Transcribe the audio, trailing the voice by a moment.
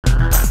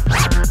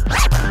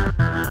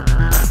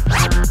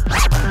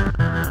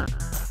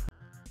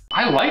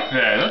I like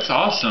that. That's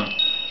awesome.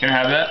 Can I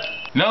have that?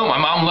 No, my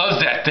mom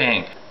loves that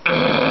thing.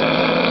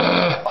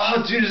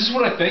 Oh, dude, this is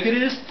what I think it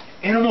is?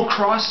 Animal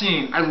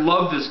Crossing. I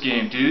love this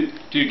game, dude.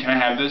 Dude, can I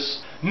have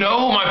this?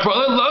 No, my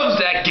brother loves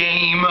that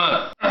game.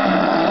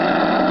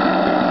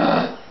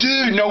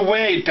 Dude, no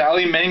way.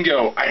 Bally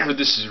Mango. I heard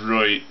this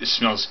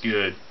smells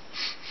good.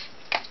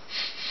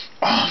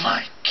 Oh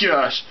my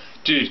gosh.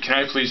 Dude, can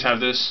I please have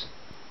this?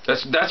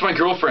 That's my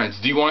girlfriend's.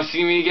 Do you want to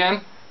see me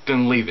again?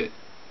 Then leave it.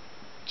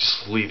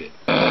 Just leave it.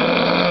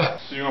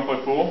 So you want to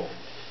play pool?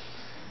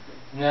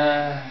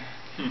 Nah.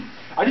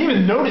 I didn't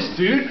even notice,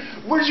 dude.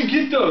 Where'd you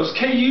get those?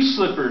 KU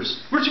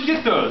slippers. Where'd you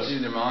get those?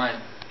 Dude, they're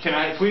mine. Can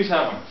I please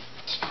have them?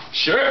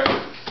 Sure.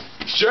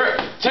 Sure.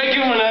 Take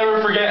them and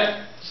never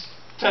forget.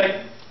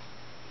 Take.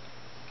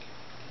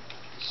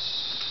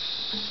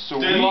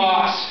 Sweet. They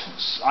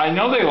lost. I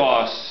know they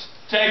lost.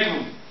 Take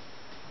them.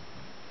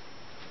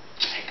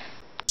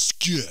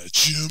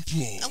 Sketch and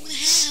Paul.